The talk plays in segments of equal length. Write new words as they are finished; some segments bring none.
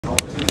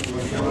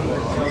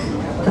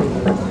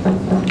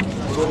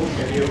grow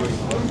career-wise.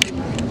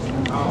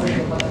 Now,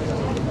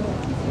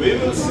 we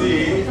will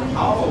see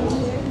how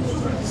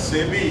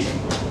SEBI,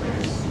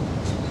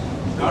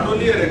 not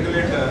only a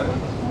regulator,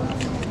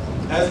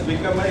 has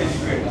become an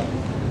educator.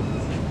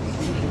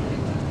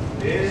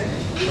 They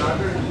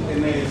started in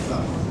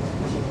NISM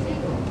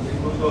in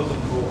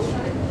 2004,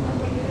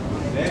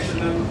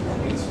 National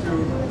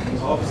Institute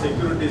of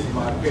Securities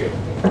Market,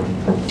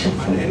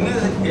 and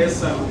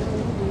NISM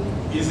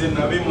is in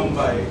Navi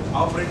Mumbai,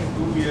 offering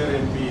 2-year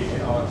MBA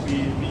or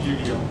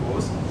PGDM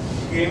course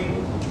in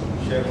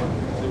share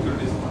market,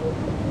 securities market.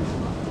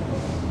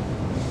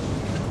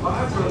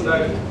 Apart from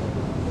that,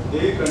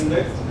 they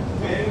conduct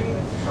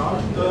 10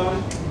 short-term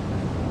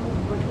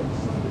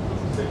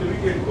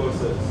certificate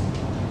courses.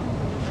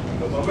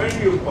 The moment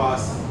you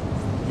pass,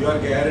 you are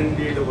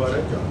guaranteed for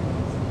a job.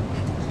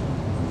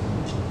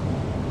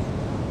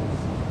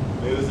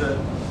 There is a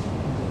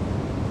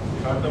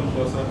short-term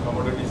course on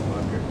commodities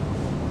market.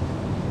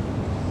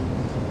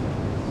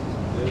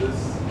 There is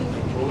a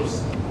course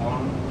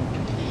on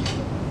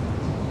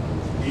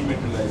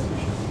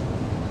dematerialization.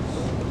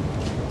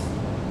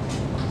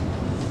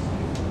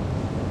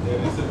 There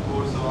is a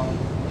course on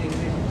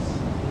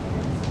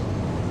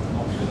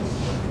options.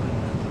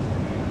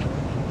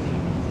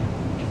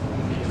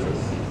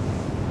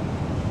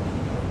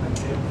 And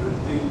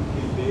everything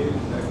is there in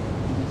that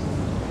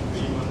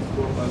 3-month,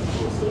 4-month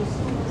courses.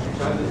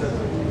 Charges are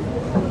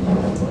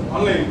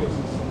online courses.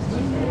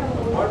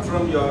 Apart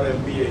from your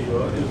MBA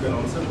here, you can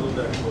also do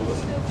that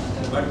course,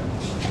 but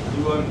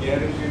you are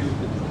guaranteed with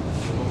the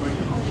moment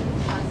you do.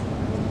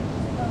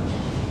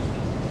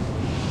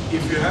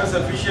 If you have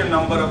sufficient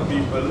number of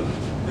people,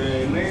 the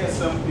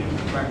NISM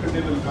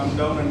faculty will come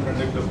down and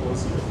conduct the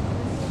course here.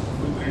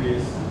 2-3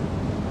 days.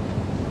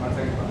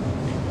 Contact us.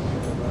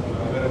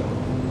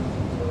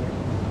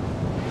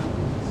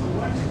 So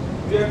what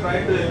we are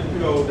trying to help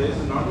you out is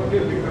not only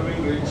becoming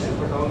rich,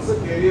 but also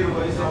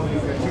career-wise how you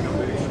can become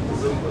very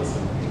citizen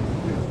person.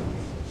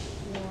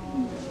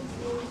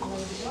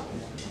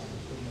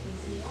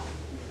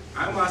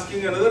 I am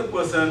asking another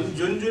person,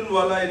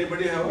 Junjunwala,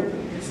 anybody have heard?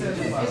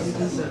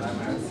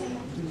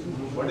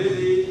 What is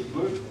he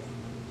good?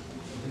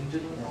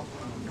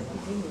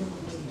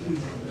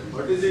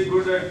 What is he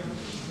good at?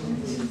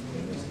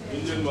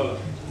 Junjunwala.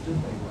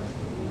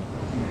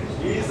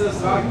 He is a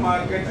stock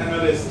market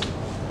analyst.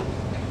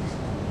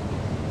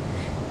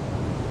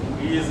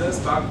 He is a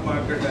stock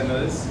market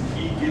analyst.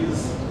 He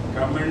gives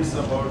comments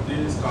about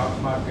the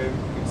stock market,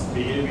 its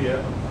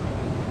behavior,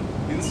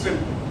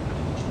 instantly.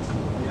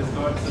 He has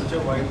got such a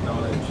wide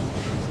knowledge.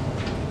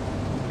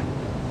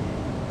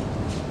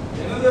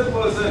 Another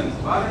person,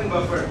 Warren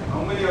Buffett.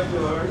 How many of you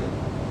heard?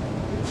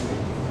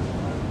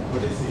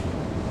 What is he?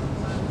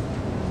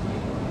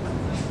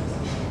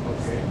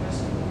 Okay.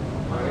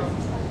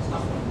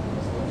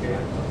 Okay.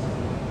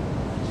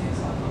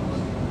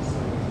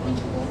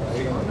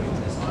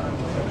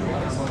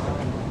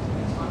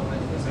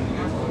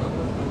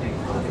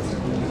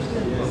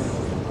 Yes.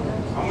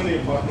 How many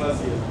formulas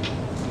he has?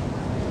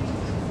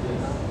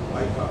 Yes.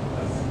 5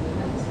 formulas.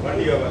 One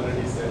you have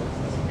already said.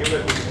 Give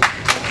it to me.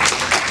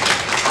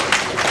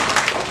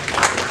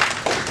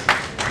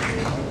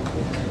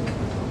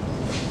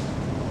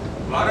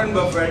 Warren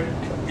Buffett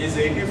is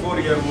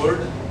 84-year-old,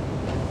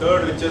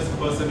 third richest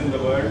person in the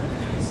world.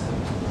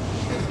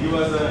 He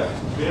was a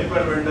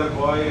paper vendor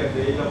boy at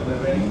the age of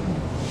 11,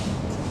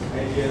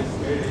 and he has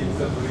made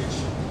himself rich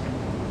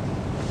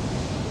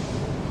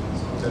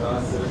in the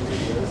last 70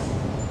 years.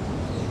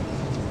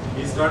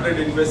 He started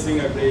investing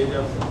at the age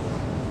of,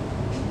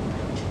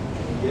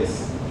 guess?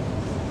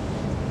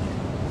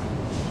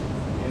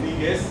 Any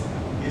guess?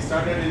 He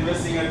started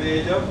investing at the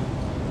age of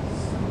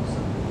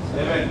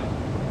 11.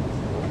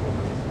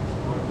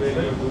 What were you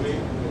doing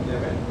at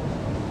 11?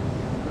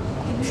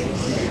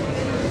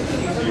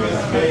 He was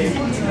paying.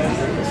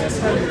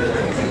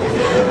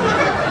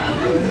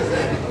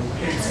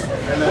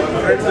 And our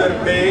friends were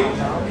paying.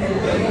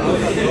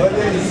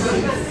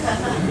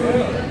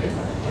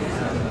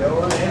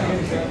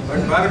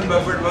 But Warren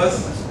Buffett was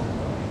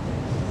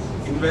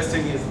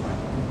investing his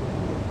money.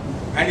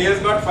 And he has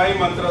got 5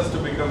 mantras to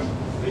become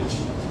rich.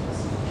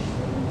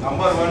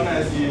 Number 1,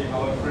 as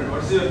our friend,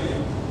 what's your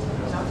name?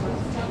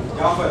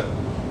 Jafar.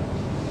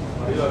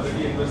 Are you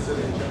already invested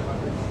in share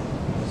market?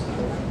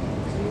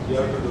 You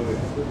have to do it.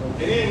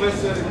 Any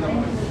investor in the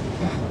market?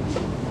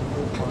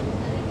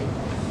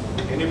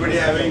 Anybody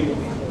having,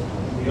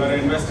 you are an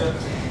investor?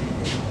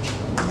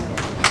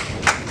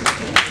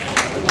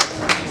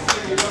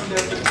 You don't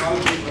have to call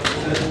people.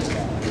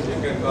 You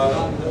can call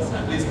them.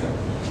 Please come.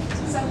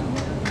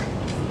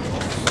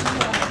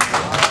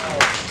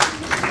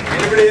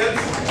 Anybody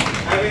else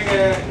having a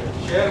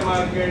share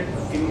market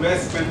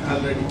investment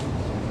already?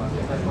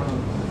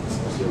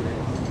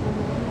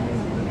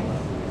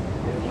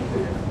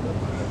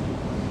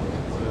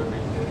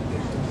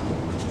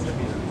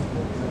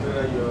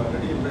 You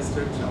already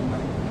invested some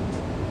money.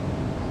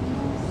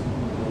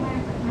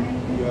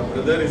 Your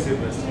brother is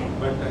investing,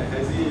 but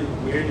has he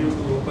made you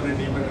to open a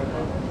demat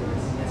account?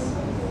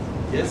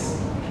 Yes?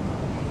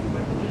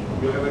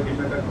 You have a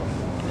demat account.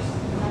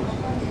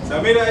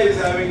 Samira is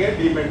having a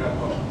demat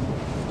account.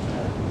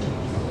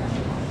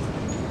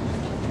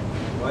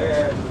 Why I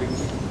have to bring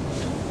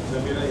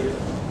Samira here?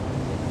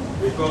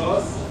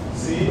 Because,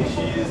 see,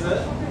 she is the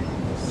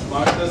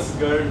smartest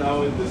girl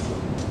now in this room.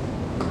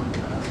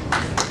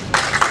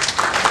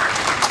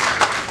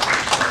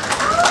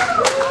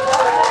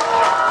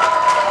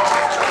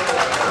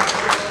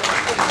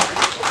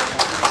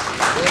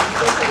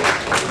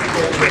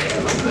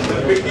 The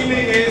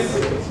beginning is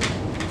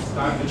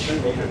start with the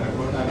demat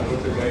account. I am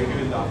going to guide you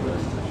in the after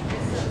discussion.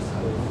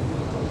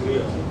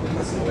 Clear?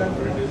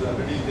 It is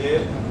already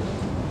there.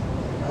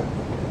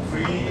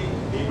 Free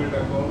demat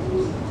account.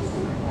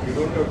 You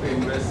don't have to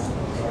invest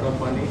a lot of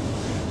money.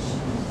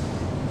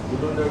 You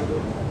don't have to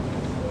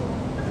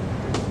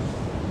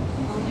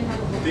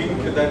think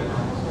that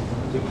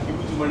with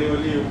huge money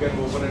only you can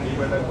open a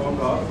demat account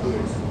or do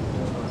it.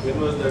 When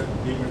was that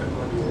demat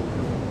account you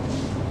opened?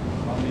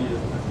 How many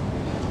years back?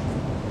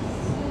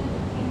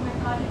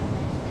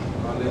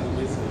 College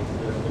means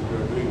you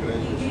are doing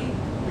graduation,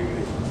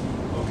 degree.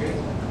 Okay.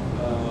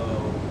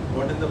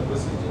 What is the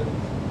procedure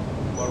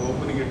for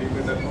opening a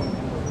demat account?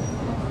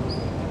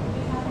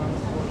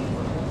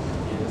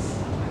 Yes.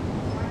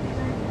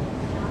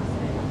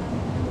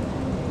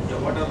 Yeah,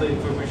 what are the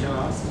information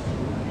asked?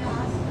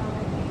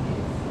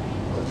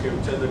 Okay,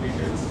 which are the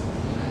details?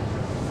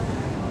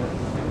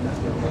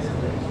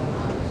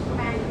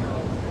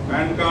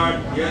 PAN card,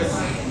 yes.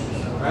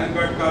 PAN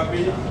card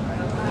copy.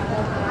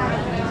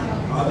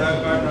 Aadhaar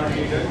card not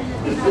needed.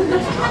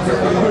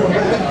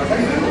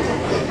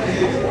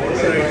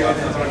 Voter ID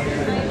also not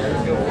needed.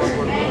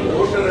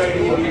 Voter ID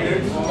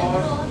needed for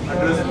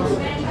address proof.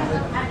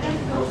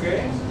 Okay?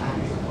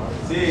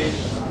 See,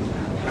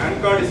 PAN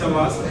card is a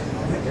must.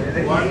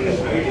 One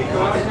ID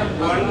card,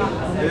 one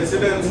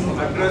residence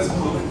address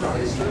proof.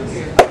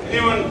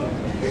 Anyone,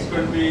 it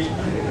could be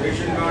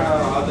ration card or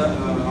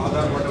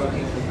Aadhaar, whatever.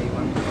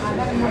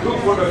 Two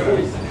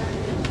photographs.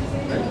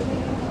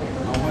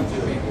 How much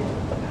you have?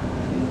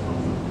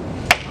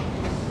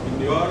 In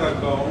your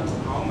account,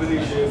 how many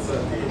shares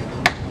are there?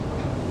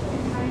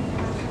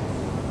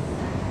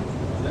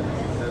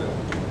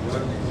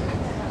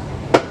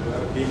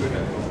 Your demat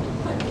account.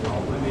 How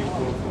many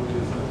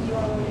portfolios are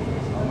there?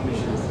 How many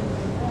shares?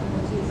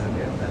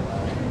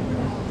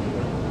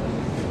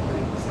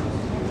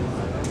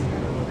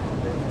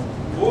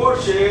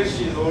 4 shares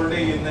she is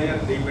holding in their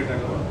demat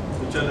account.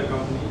 Which are the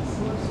companies?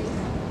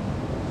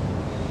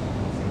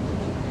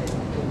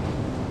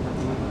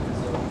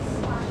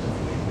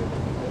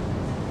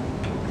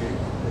 Okay.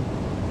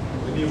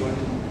 Only one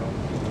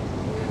company.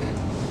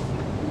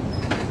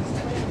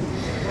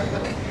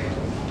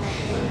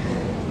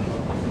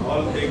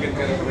 All taken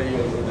care of by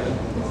your brother.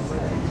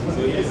 So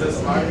he is a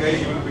smart guy,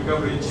 he will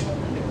become rich.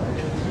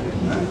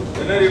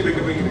 When are you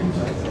becoming rich?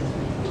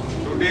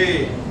 Today,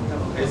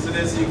 as soon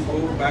as you go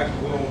back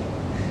home,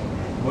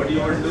 what do you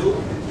want to do?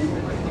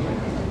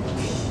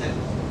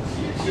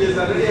 She is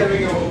already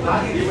having a home.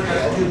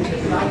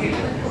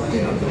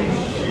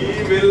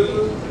 She will.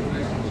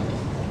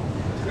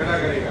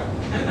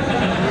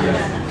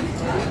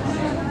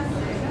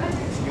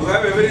 You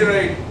have every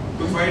right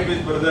to fight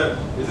with brother,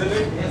 isn't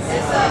it? Yes,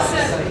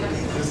 sir.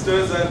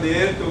 Sisters are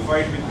there to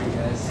fight with you.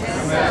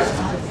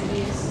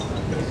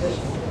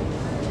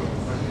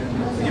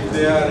 If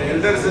they are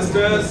elder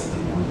sisters,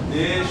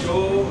 they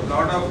show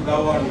lot of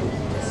love on you.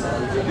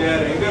 If they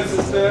are younger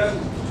sister,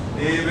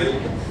 they will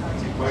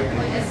fight you.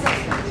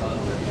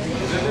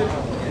 Isn't it?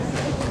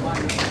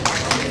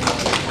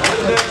 That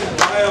is the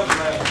joy of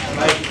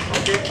life.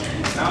 Okay.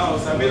 Now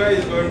Samira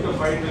is going to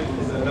fight with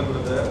his elder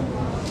brother.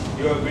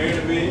 You have made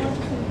me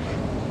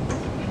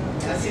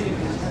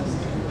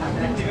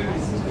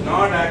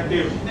not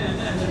active.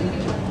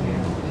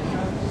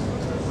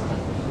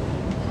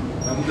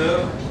 Namdu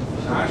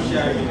ಸಾಕ್ಷಿ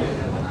ಆಗಿದೆ.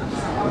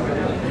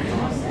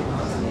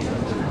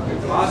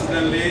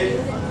 ಕ್ಲಾಸ್ನಲ್ಲಿ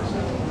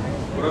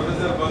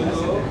professor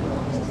ಬಂದು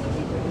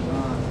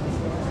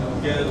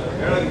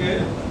ಹೇಳಕ್ಕೆ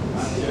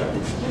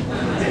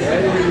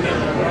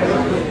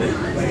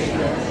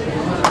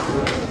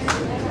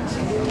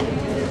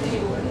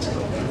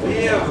we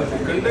have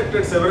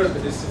conducted several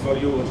this for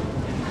you.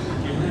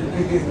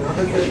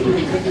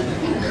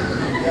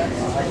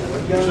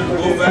 You should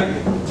go back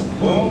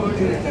home,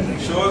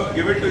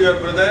 give it to your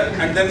brother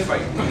and then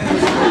fight.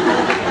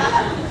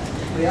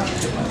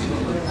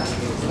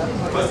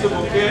 First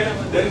bouquet,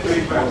 then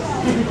breakfast.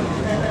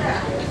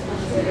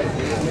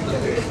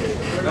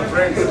 Now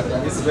friends,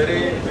 it's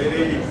very,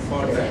 very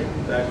important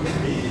that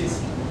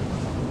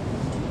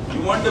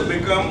you want to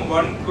become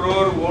 1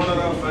 crore owner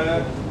of a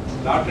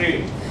lottery.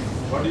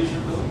 What you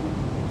should do?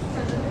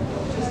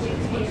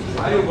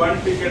 Buy one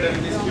ticket and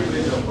this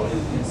privilege of all.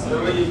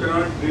 Otherwise you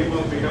cannot dream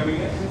of becoming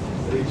a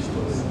rich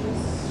person.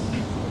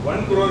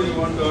 1 crore you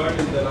want to earn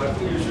in the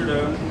lottery, you should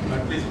earn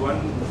at least one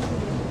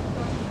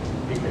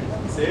ticket.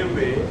 Same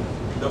way,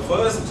 the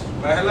first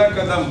Mahela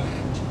Kadam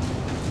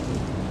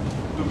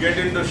to get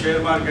into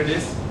share market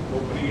is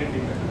opening a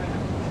ticket.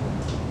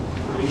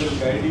 we will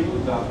guide you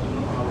the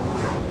afternoon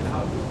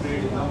how to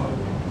trade in the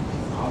market.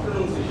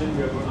 Afternoon session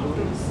we are going to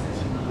do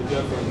with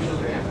your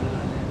friends.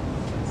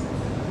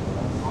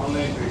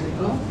 Online trading.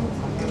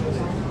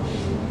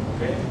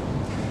 Okay.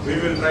 We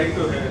will try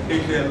to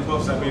take the help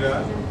of Samira.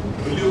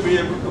 Will you be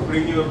able to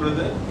bring your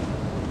brother?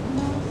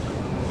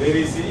 Where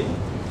is he?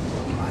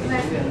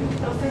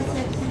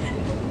 Professor.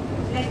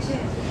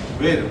 Lecture.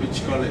 Where?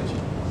 Which college?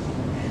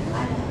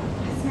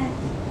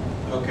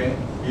 Okay,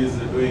 he is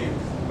doing it.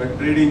 But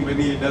trading, when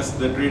he does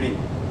the trading,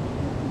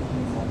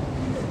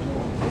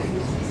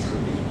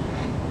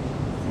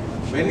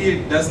 when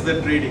he does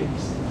the trading,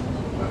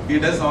 he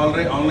does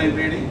online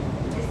trading.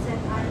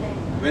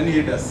 When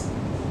he does,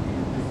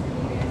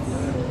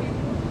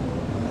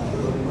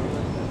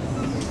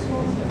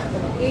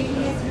 8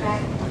 years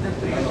back.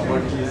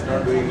 what he is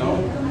not doing now.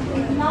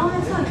 Now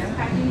also it's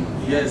starting.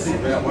 Yes,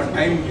 what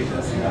time he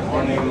does? In the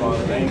morning or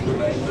 9 to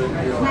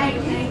 9:30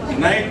 or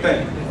Night.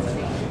 time.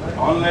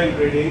 Online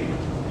trading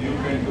you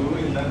can do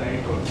in the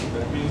night also.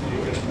 That means you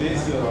can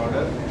place your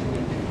order.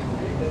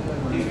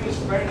 If you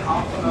spend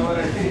half an hour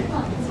a day,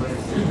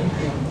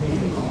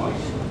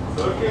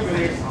 30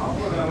 minutes, half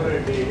an hour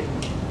a day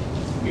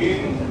in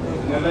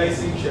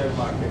analyzing share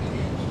market,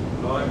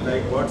 not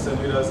like what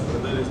Samira's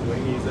brother is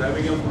doing. He is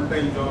having a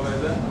full-time job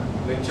as a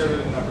lecturer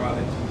in a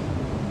college,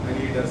 and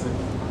he does it.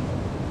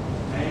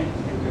 And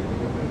you can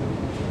recommend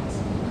it.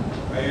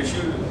 I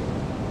assure you,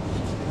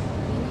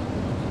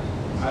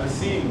 I've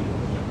seen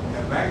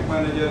a bank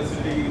manager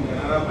sitting in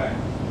Canara Bank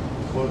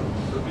for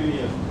 15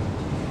 years.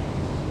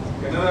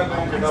 Canara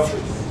Bank head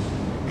office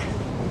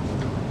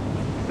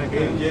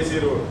in JC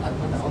Road.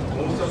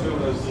 Most of you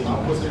have seen,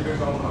 opposite to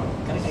town hall.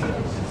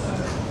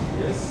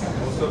 Yes,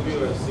 most of you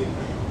have seen.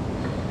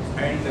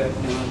 And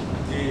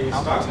the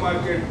stock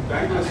market,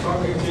 Bangalore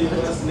Stock Exchange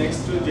was next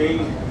to Jain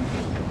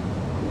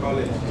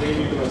College, Jain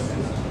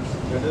University.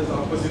 That is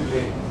opposite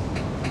lane.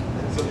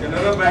 So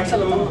Canara Bank to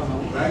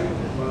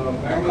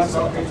Bangalore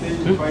Stock Exchange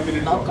is 5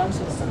 minutes walk.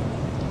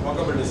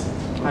 Walkable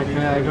distance. I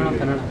don't know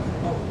Kannada.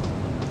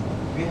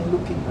 We are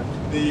looking at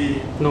The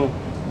No.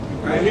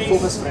 timings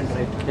focus front,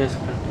 right? Yes,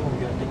 friend. No,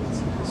 we are taking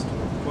serious to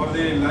for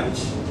the lunch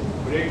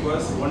break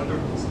was 1 to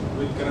 2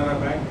 with Canara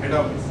Bank head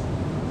office,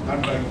 not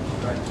bank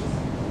branches.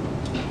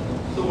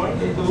 So 1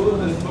 to 2,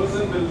 this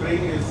person will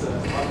bring his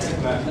market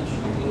plan.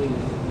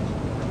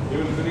 He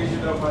will finish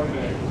it in 5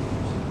 minutes.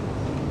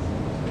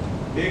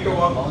 Take a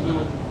walk to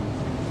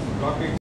Stock Exchange.